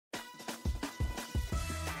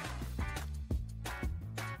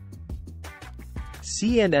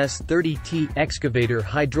CNS 30T excavator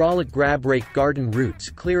hydraulic grab rake garden roots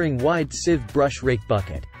clearing wide sieve brush rake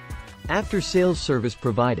bucket. After-sales service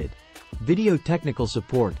provided. Video technical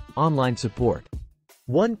support, online support.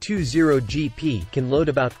 120GP can load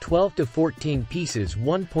about 12 to 14 pieces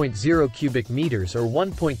 1.0 cubic meters or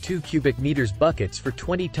 1.2 cubic meters buckets for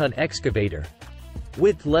 20-ton excavator.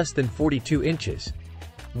 Width less than 42 inches.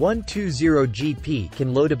 120GP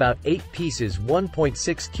can load about 8 pieces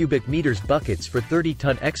 1.6 cubic meters buckets for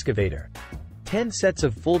 30-ton excavator. 10 sets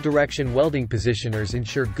of full-direction welding positioners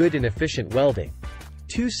ensure good and efficient welding.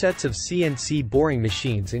 2 sets of CNC boring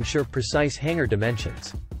machines ensure precise hanger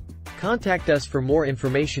dimensions. Contact us for more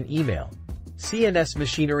information. Email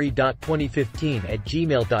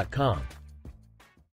cnsmachinery.2015@gmail.com.